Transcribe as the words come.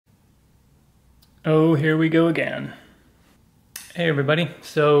Oh, here we go again. Hey everybody,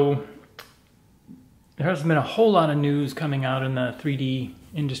 so there hasn't been a whole lot of news coming out in the 3D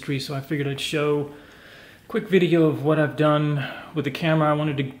industry, so I figured I'd show a quick video of what I've done with the camera. I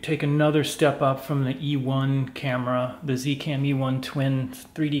wanted to take another step up from the E1 camera, the Zcam E1 twin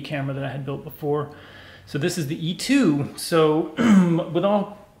 3D camera that I had built before. So this is the E2. So with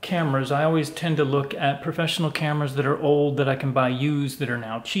all cameras, I always tend to look at professional cameras that are old that I can buy used that are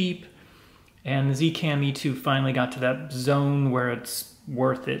now cheap. And the Zcam E2 finally got to that zone where it's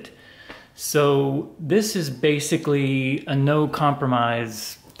worth it. So this is basically a no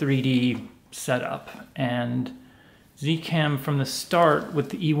compromise 3D setup. And Zcam from the start with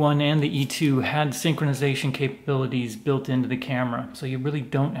the E1 and the E2 had synchronization capabilities built into the camera. So you really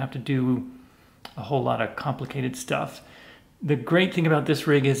don't have to do a whole lot of complicated stuff. The great thing about this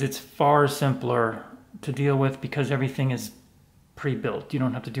rig is it's far simpler to deal with because everything is pre-built. You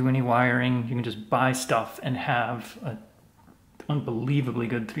don't have to do any wiring. You can just buy stuff and have an unbelievably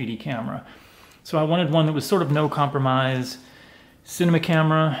good 3D camera. So I wanted one that was sort of no compromise cinema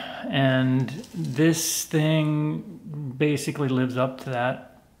camera, and this thing basically lives up to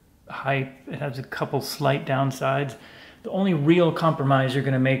that hype. It has a couple slight downsides. The only real compromise you're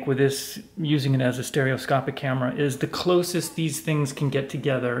going to make with this, using it as a stereoscopic camera, is the closest these things can get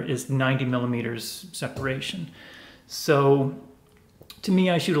together is 90 millimeters separation. So to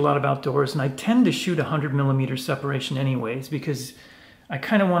me, I shoot a lot of outdoors, and I tend to shoot 100 millimeter separation anyways, because I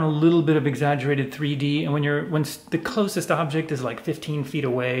kind of want a little bit of exaggerated 3D, and when the closest object is like 15 feet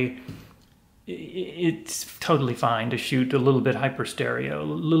away, it's totally fine to shoot a little bit hyper stereo, a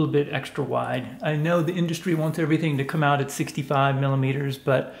little bit extra wide. I know the industry wants everything to come out at 65 millimeters,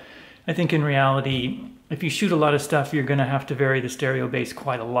 but I think in reality, if you shoot a lot of stuff, you're going to have to vary the stereo base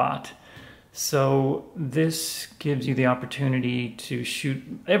quite a lot. So this gives you the opportunity to shoot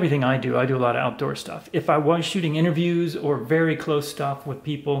everything I do. I do a lot of outdoor stuff. If I was shooting interviews or very close stuff with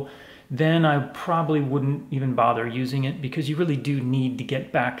people, then I probably wouldn't even bother using it, because you really do need to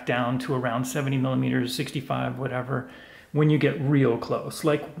get back down to around 70 millimeters, 65, whatever, when you get real close.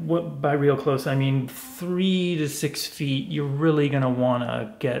 Like, what by real close, I mean 3 to 6 feet, you're really gonna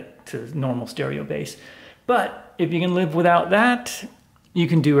wanna get to normal stereo base. But if you can live without that, you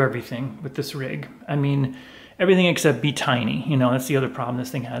can do everything with this rig. I mean, everything except be tiny. You know, that's the other problem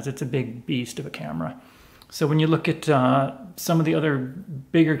this thing has. It's a big beast of a camera. So when you look at some of the other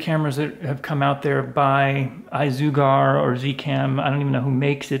bigger cameras that have come out there by Izugar or Zcam, I don't even know who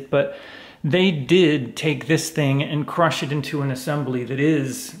makes it, but they did take this thing and crush it into an assembly that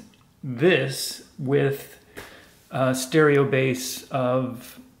is this with a stereo base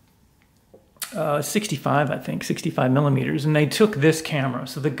of 65, I think, 65 millimeters. And they took this camera.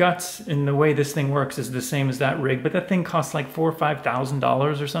 So the guts and the way this thing works is the same as that rig, but that thing costs like $4,000 or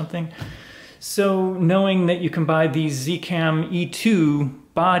 $5,000 or something. So knowing that you can buy these Zcam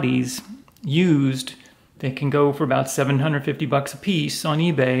E2 bodies used, they can go for about 750 bucks a piece on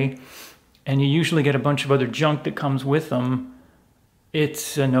eBay, and you usually get a bunch of other junk that comes with them.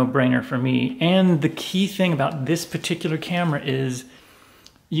 It's a no-brainer for me. And the key thing about this particular camera is,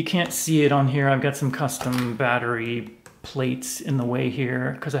 you can't see it on here. I've got some custom battery plates in the way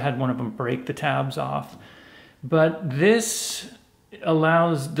here because I had one of them break the tabs off. But this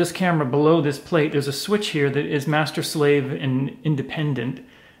allows this camera below this plate. There's a switch here that is master slave and independent.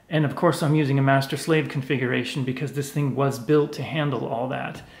 And of course I'm using a master slave configuration because this thing was built to handle all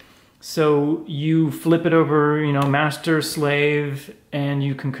that. So you flip it over, you know, master slave, and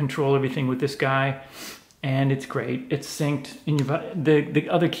you can control everything with this guy. And it's great. It's synced. And the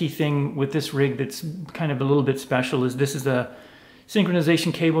other key thing with this rig that's kind of a little bit special is this is a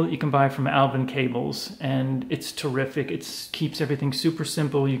synchronization cable that you can buy from Alvin Cables, and it's terrific. It keeps everything super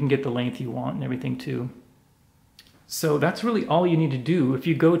simple. You can get the length you want and everything too. So that's really all you need to do. If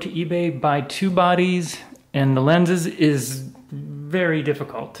you go to eBay, buy 2 bodies, and the lenses is very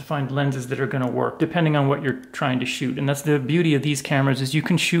difficult to find lenses that are going to work depending on what you're trying to shoot. And that's the beauty of these cameras, is you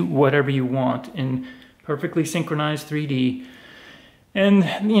can shoot whatever you want in perfectly synchronized 3D. And,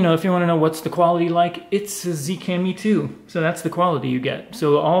 you know, if you want to know what's the quality like, it's a Zcam E2. So that's the quality you get.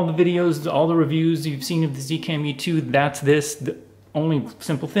 So all the videos, all the reviews you've seen of the Zcam E2, that's this. The only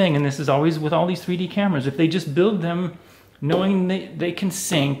simple thing, and this is always with all these 3D cameras, if they just build them knowing they can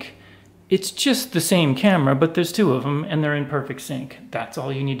sync, it's just the same camera, but there's 2 of them and they're in perfect sync. That's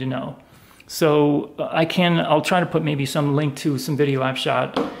all you need to know. So I'll try to put maybe some link to some video I've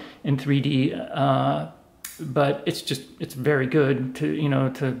shot in 3D, but it's very good to, you know,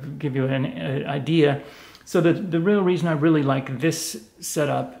 to give you an idea. So the real reason I really like this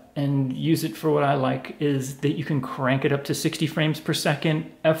setup and use it for what I like is that you can crank it up to 60 frames per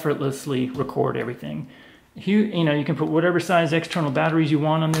second, effortlessly record everything. Here, you know, you can put whatever size external batteries you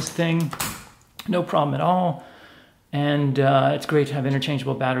want on this thing, no problem at all. And it's great to have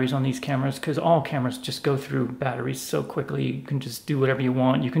interchangeable batteries on these cameras because all cameras just go through batteries so quickly. You can just do whatever you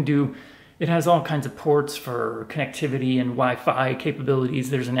want. You can do, it has all kinds of ports for connectivity and Wi-Fi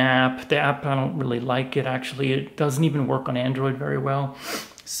capabilities. There's an app. The app, I don't really like it actually. It doesn't even work on Android very well.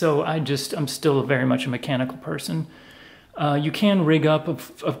 So I'm still very much a mechanical person. You can rig up,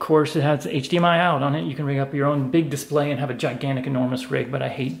 of course, it has HDMI out on it. You can rig up your own big display and have a gigantic, enormous rig, but I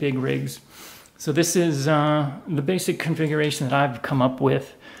hate big rigs. So this is the basic configuration that I've come up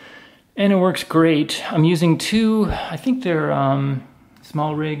with, and it works great. I'm using two, I think they're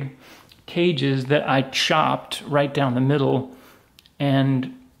small rig cages that I chopped right down the middle,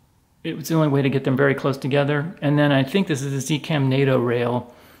 and it was the only way to get them very close together. And then I think this is a Zcam NATO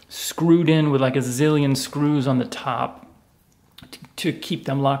rail screwed in with like a zillion screws on the top to keep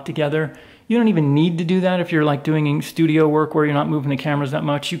them locked together. You don't even need to do that if you're like doing studio work where you're not moving the cameras that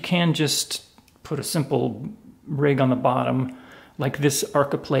much. You can just put a simple rig on the bottom. Like this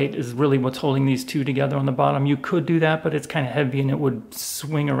Arca plate is really what's holding these two together on the bottom. You could do that, but it's kind of heavy and it would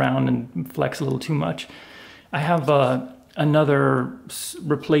swing around and flex a little too much. I have another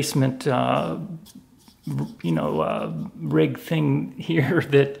replacement rig thing here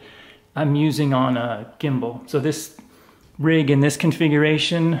that I'm using on a gimbal. So this rig in this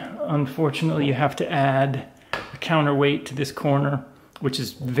configuration, unfortunately you have to add a counterweight to this corner, which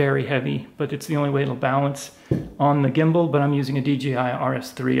is very heavy, but it's the only way it'll balance on the gimbal. But I'm using a DJI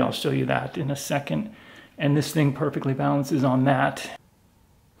RS3, I'll show you that in a second. And this thing perfectly balances on that.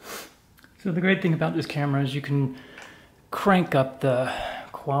 So the great thing about this camera is you can crank up the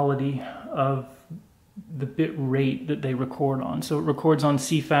quality of the bit rate that they record on. So it records on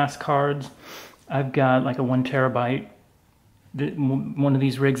CFast cards. I've got like a 1 terabyte that one of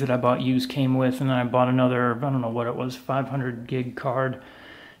these rigs that I bought used came with, and then I bought another, I don't know what it was, 500 gig card.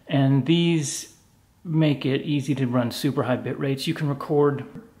 And these make it easy to run super high bit rates. You can record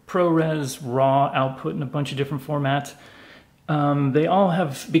ProRes, RAW output in a bunch of different formats. They all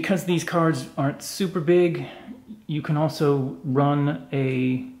have, because these cards aren't super big, you can also run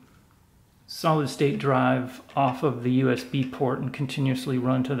a solid state drive off of the USB port and continuously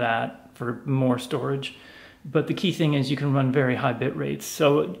run to that for more storage. But the key thing is you can run very high bit rates.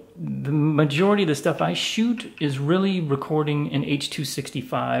 So the majority of the stuff I shoot is really recording in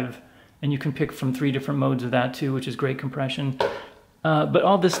H.265, and you can pick from 3 different modes of that too, which is great compression. But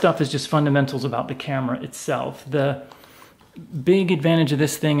all this stuff is just fundamentals about the camera itself. The big advantage of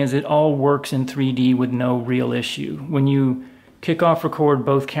this thing is it all works in 3D with no real issue. When you kick off record,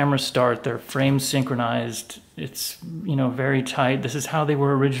 both cameras start, their frames synchronized. It's, you know, very tight. This is how they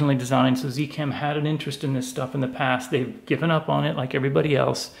were originally designed. So Zcam had an interest in this stuff in the past. They've given up on it like everybody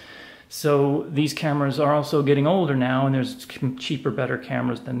else. So these cameras are also getting older now, and there's cheaper, better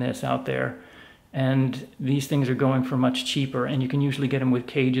cameras than this out there. And these things are going for much cheaper, and you can usually get them with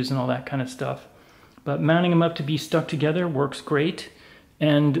cages and all that kind of stuff. But mounting them up to be stuck together works great.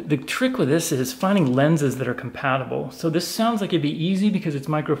 And the trick with this is finding lenses that are compatible. So this sounds like it'd be easy because it's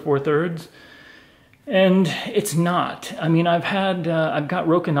micro four thirds, and it's not. I mean, I've got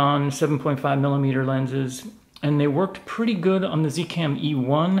Rokinon 7.5mm lenses, and they worked pretty good on the Zcam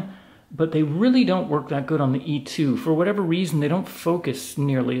E1, but they really don't work that good on the E2. For whatever reason, they don't focus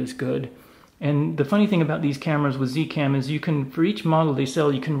nearly as good. And the funny thing about these cameras with Zcam is you can, for each model they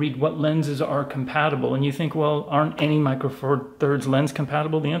sell, you can read what lenses are compatible. And you think, well, aren't any micro four thirds lens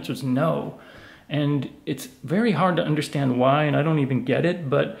compatible? The answer is no. And it's very hard to understand why, and I don't even get it,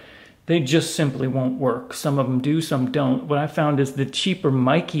 but they just simply won't work. Some of them do, some don't. What I found is the cheaper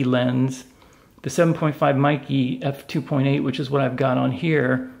Meike lens, the 7.5 Meike f2.8, which is what I've got on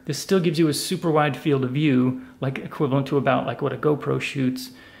here, this still gives you a super wide field of view, like equivalent to about like what a GoPro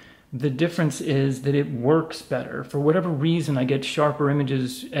shoots. The difference is that it works better. For whatever reason, I get sharper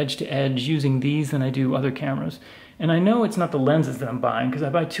images edge to edge using these than I do other cameras. And I know it's not the lenses that I'm buying, because I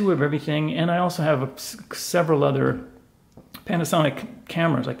buy 2 of everything, and I also have several other Panasonic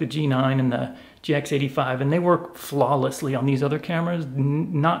cameras, like the G9 and the GX85, and they work flawlessly on these other cameras,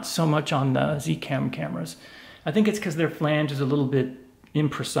 not so much on the Zcam cameras. I think it's because their flange is a little bit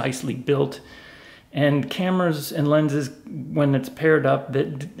imprecisely built. And cameras and lenses, when it's paired up,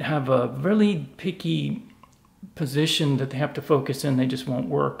 that have a really picky position that they have to focus in, they just won't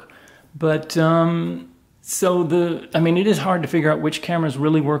work. But it is hard to figure out which cameras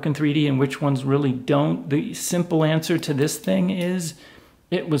really work in 3D and which ones really don't. The simple answer to this thing is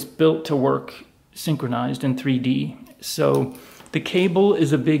it was built to work synchronized in 3D. So The cable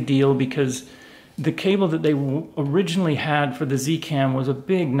is a big deal because the cable that they originally had for the Zcam was a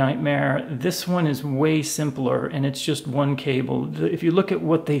big nightmare. This one is way simpler, and it's just one cable. If you look at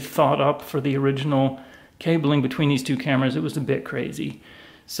what they thought up for the original cabling between these two cameras, it was a bit crazy.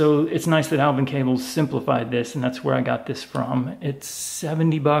 So it's nice that Alvin Cables simplified this, and that's where I got this from. It's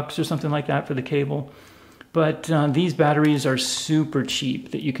 $70 or something like that for the cable. But these batteries are super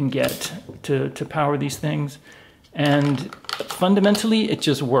cheap that you can get to power these things. And fundamentally, it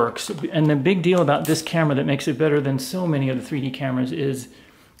just works. And the big deal about this camera that makes it better than so many of the 3D cameras is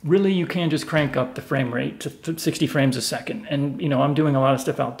really you can just crank up the frame rate to 60 frames a second. And, you know, I'm doing a lot of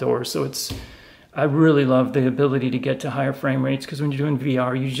stuff outdoors, so I really love the ability to get to higher frame rates because when you're doing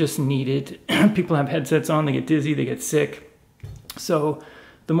VR, you just need it. People have headsets on, they get dizzy, they get sick. So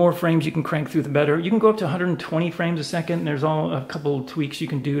the more frames you can crank through, the better. You can go up to 120 frames a second. There's a couple tweaks you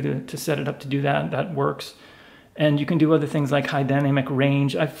can do to set it up to do that. That works. And you can do other things like high dynamic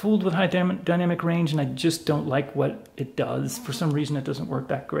range. I've fooled with high dynamic range and I just don't like what it does. For some reason it doesn't work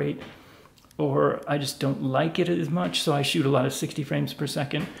that great. Or I just don't like it as much, so I shoot a lot of 60 frames per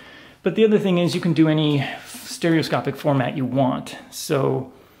second. But the other thing is you can do any stereoscopic format you want.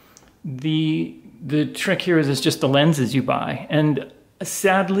 So the trick here is just the lenses you buy. And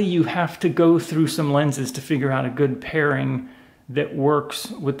sadly you have to go through some lenses to figure out a good pairing that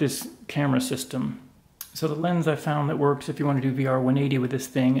works with this camera system. So the lens I found that works if you want to do VR 180 with this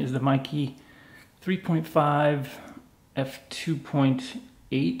thing is the Meike 3.5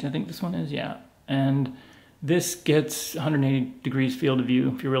 f2.8, I think this one is, yeah. And this gets 180 degrees field of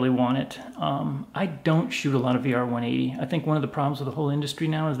view if you really want it. I don't shoot a lot of VR 180. I think one of the problems with the whole industry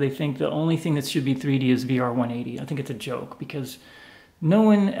now is they think the only thing that should be 3D is VR 180. I think it's a joke because no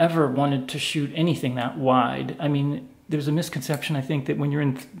one ever wanted to shoot anything that wide. I mean, there's a misconception, I think, that when you're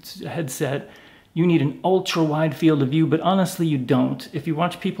in a headset, you need an ultra wide field of view, but honestly you don't. If you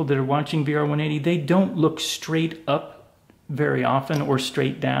watch people that are watching VR 180, they don't look straight up very often or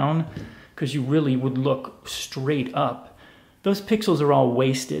straight down, because you really would look straight up. Those pixels are all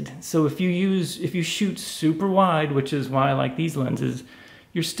wasted. So if you shoot super wide, which is why I like these lenses,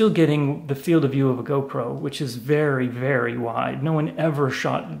 you're still getting the field of view of a GoPro, which is very, very wide. No one ever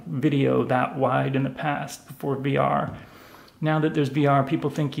shot video that wide in the past before VR. Now that there's VR,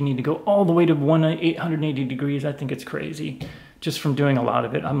 people think you need to go all the way to 880 degrees. I think it's crazy. Just from doing a lot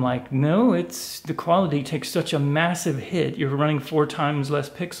of it, I'm like, no, the quality takes such a massive hit. You're running 4 times less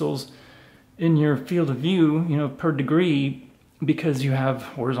pixels in your field of view, you know, per degree, because you have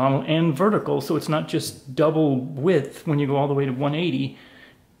horizontal and vertical. So it's not just double width when you go all the way to 180.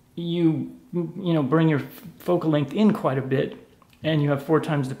 You bring your focal length in quite a bit, and you have 4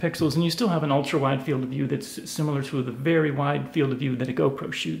 times the pixels, and you still have an ultra-wide field of view that's similar to the very wide field of view that a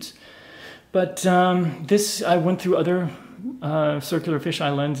GoPro shoots. But I went through other circular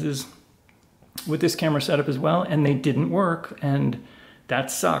fisheye lenses with this camera setup as well, and they didn't work, and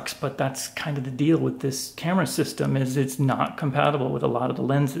that sucks, but that's kind of the deal with this camera system, is it's not compatible with a lot of the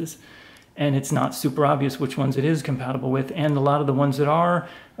lenses. And it's not super obvious which ones it is compatible with, and a lot of the ones that are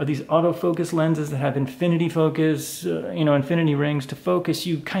these autofocus lenses that have infinity focus, infinity rings to focus.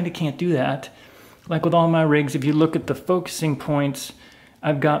 You kind of can't do that. Like with all my rigs, if you look at the focusing points,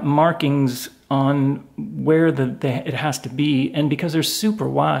 I've got markings on where it has to be, and because they're super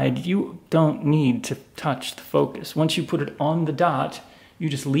wide, you don't need to touch the focus. Once you put it on the dot, you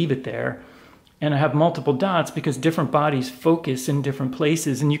just leave it there. And I have multiple dots because different bodies focus in different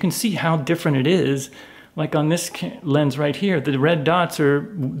places, and you can see how different it is. Like on this lens right here, the red dots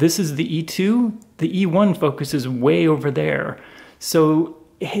this is the E2, the E1 focus is way over there. So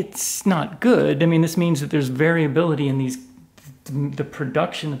it's not good. I mean, this means that there's variability in the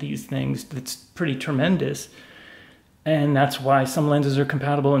production of these things that's pretty tremendous. And that's why some lenses are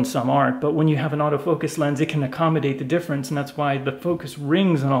compatible and some aren't. But when you have an autofocus lens, it can accommodate the difference, and that's why the focus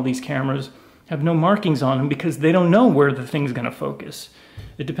rings on all these cameras have no markings on them, because they don't know where the thing's going to focus.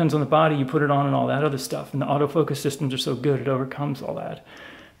 It depends on the body you put it on and all that other stuff. And the autofocus systems are so good, it overcomes all that.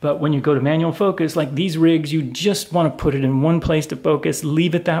 But when you go to manual focus, like these rigs, you just want to put it in one place to focus,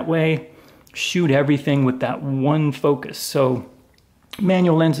 leave it that way, shoot everything with that one focus. So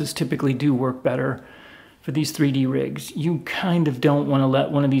manual lenses typically do work better for these 3D rigs. You kind of don't want to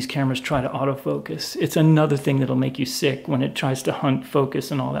let one of these cameras try to autofocus. It's another thing that'll make you sick when it tries to hunt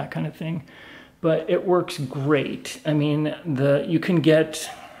focus and all that kind of thing. But it works great. I mean, you can get,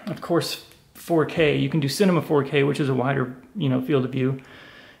 of course, 4K. You can do Cinema 4K, which is a wider, field of view.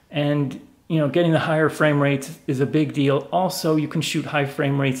 And, getting the higher frame rates is a big deal. Also, you can shoot high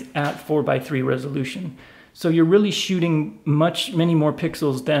frame rates at 4:3 resolution. So you're really shooting many more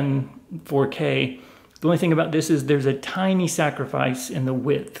pixels than 4K. The only thing about this is there's a tiny sacrifice in the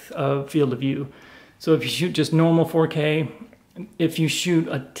width of field of view. So if you shoot just normal 4K, if you shoot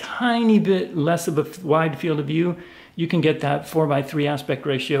a tiny bit less of a wide field of view, you can get that 4:3 aspect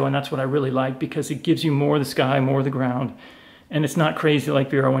ratio, and that's what I really like because it gives you more of the sky, more of the ground, and it's not crazy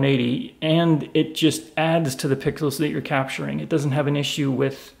like VR180, and it just adds to the pixels that you're capturing. It doesn't have an issue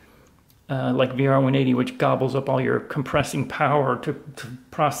with like VR180, which gobbles up all your compressing power to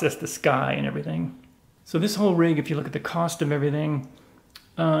process the sky and everything. So this whole rig, if you look at the cost of everything,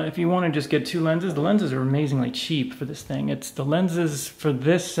 if you want to just get 2 lenses, the lenses are amazingly cheap for this thing. It's the lenses for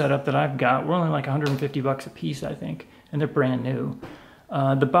this setup that I've got, we're only like 150 bucks a piece, I think, and they're brand new.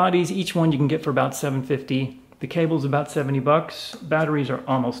 The bodies, each one you can get for about 750. The cable's about 70 bucks. Batteries are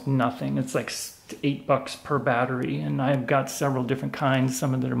almost nothing. It's like 8 bucks per battery, and I've got several different kinds,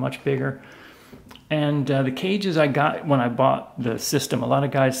 some of them are much bigger. And the cages I got when I bought the system, a lot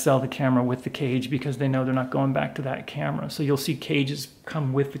of guys sell the camera with the cage because they know they're not going back to that camera. So you'll see cages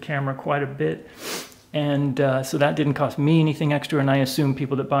come with the camera quite a bit. And so that didn't cost me anything extra, and I assume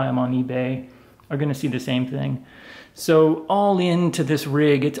people that buy them on eBay are going to see the same thing. So all into this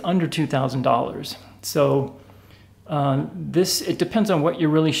rig, it's under $2,000. So it depends on what you're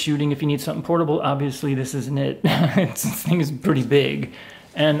really shooting. If you need something portable, obviously this isn't it. This thing is pretty big.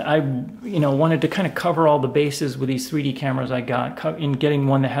 And I, wanted to kind of cover all the bases with these 3D cameras I got in getting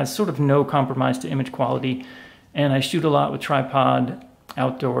one that has sort of no compromise to image quality. And I shoot a lot with tripod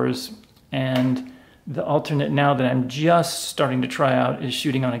outdoors. And the alternate now that I'm just starting to try out is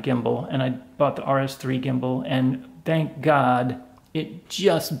shooting on a gimbal. And I bought the RS3 gimbal, and thank God it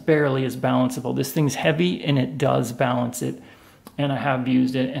just barely is balanceable. This thing's heavy and it does balance it. And I have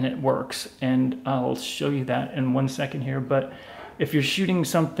used it and it works. And I'll show you that in 1 second here. But if you're shooting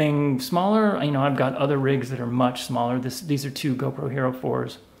something smaller, I've got other rigs that are much smaller. These are 2 GoPro Hero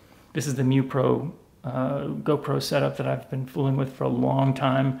 4s. This is the MuPro GoPro setup that I've been fooling with for a long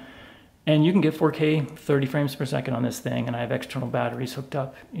time. And you can get 4K 30 frames per second on this thing, and I have external batteries hooked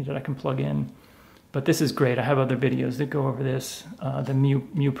up that I can plug in. But this is great. I have other videos that go over this, the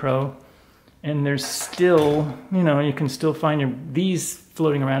MuPro. And there's still, you can still find these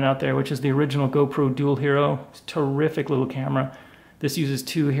floating around out there, which is the original GoPro Dual Hero. It's a terrific little camera. This uses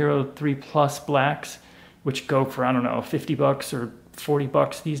 2 Hero 3 Plus blacks, which go for, I don't know, 50 bucks or 40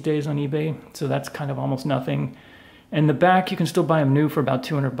 bucks these days on eBay. So that's kind of almost nothing. And the back, you can still buy them new for about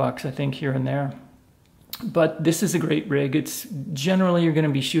 200 bucks, I think, here and there. But this is a great rig. It's generally, you're going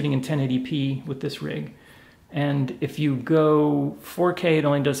to be shooting in 1080p with this rig. And if you go 4K, it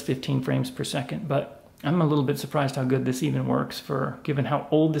only does 15 frames per second. But I'm a little bit surprised how good this even works for, given how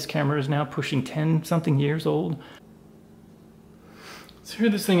old this camera is now, pushing 10-something years old. So here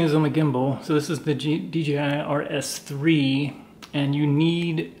this thing is on the gimbal. So this is the DJI RS3, and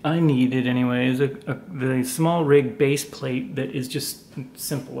I needed anyways, the small rig base plate that is just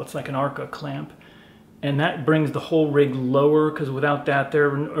simple. It's like an Arca clamp. And that brings the whole rig lower, because without that, their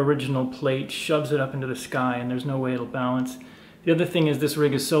original plate shoves it up into the sky and there's no way it'll balance. The other thing is this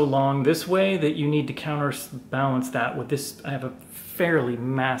rig is so long this way that you need to counterbalance that with this. I have a fairly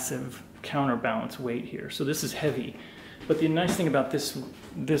massive counterbalance weight here, so this is heavy. But the nice thing about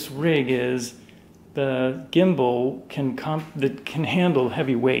this rig is the gimbal can handle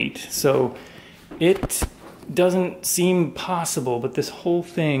heavy weight. So it doesn't seem possible, but this whole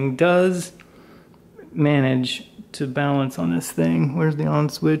thing does manage to balance on this thing. Where's the on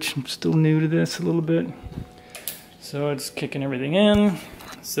switch? I'm still new to this a little bit. So it's kicking everything in.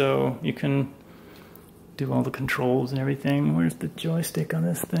 So you can do all the controls and everything. Where's the joystick on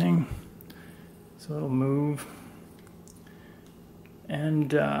this thing? So it'll move.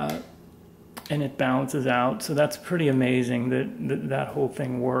 And it balances out. So that's pretty amazing that whole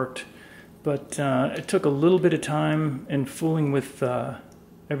thing worked. But it took a little bit of time and fooling with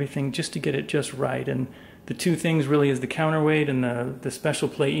everything just to get it just right. And the 2 things really is the counterweight and the special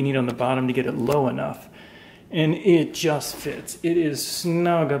plate you need on the bottom to get it low enough. And it just fits. It is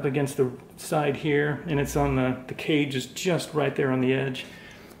snug up against the side here, and it's on the cage is just right there on the edge.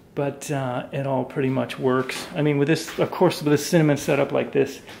 But it all pretty much works. I mean, with this, of course, with a cinema setup like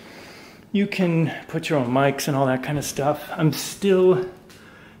this, you can put your own mics and all that kind of stuff. I'm still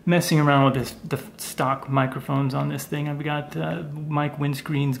messing around with the stock microphones on this thing. I've got mic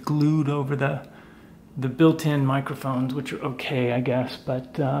windscreens glued over the built-in microphones, which are okay, I guess,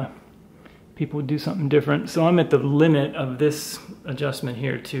 but people would do something different. So I'm at the limit of this adjustment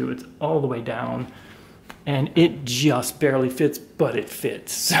here too. It's all the way down, and it just barely fits, but it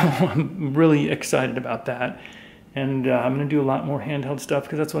fits. So I'm really excited about that. And I'm going to do a lot more handheld stuff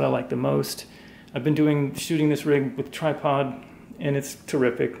because that's what I like the most. I've been shooting this rig with tripod and it's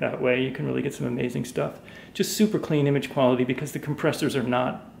terrific that way. You can really get some amazing stuff. Just super clean image quality because the compressors are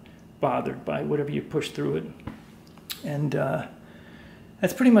not bothered by whatever you push through it. And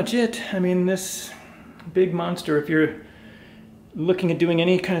that's pretty much it. I mean, this big monster, if you're looking at doing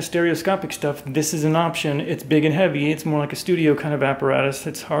any kind of stereoscopic stuff, this is an option. It's big and heavy. It's more like a studio kind of apparatus.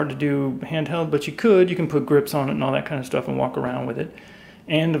 It's hard to do handheld, but you can put grips on it and all that kind of stuff and walk around with it.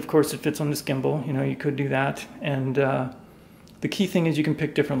 And of course it fits on this gimbal, you know, you could do that. And the key thing is you can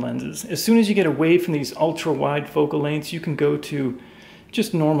pick different lenses. As soon as you get away from these ultra wide focal lengths, you can go to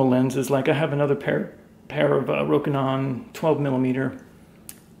just normal lenses. Like I have another pair of Rokinon 12mm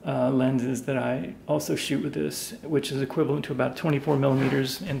lenses that I also shoot with this, which is equivalent to about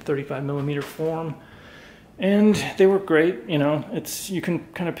 24mm in 35mm form. And they work great, you know, you can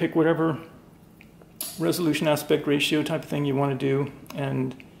kind of pick whatever resolution aspect ratio type of thing you want to do,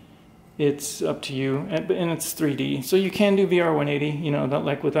 and it's up to you. And it's 3D, so you can do VR 180, you know, not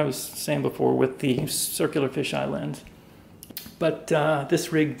like what I was saying before with the circular fisheye lens. But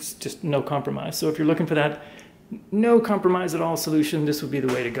this rig's just no compromise. So if you're looking for that no compromise at all solution, this would be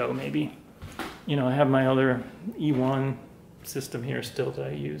the way to go, maybe. You know, I have my other E1 system here still that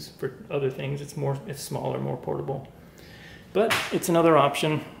I use for other things. It's smaller, more portable. But it's another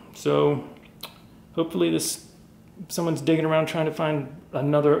option. So hopefully someone's digging around trying to find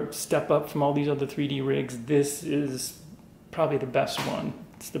another step up from all these other 3D rigs. This is probably the best one.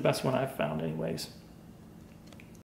 It's the best one I've found anyways.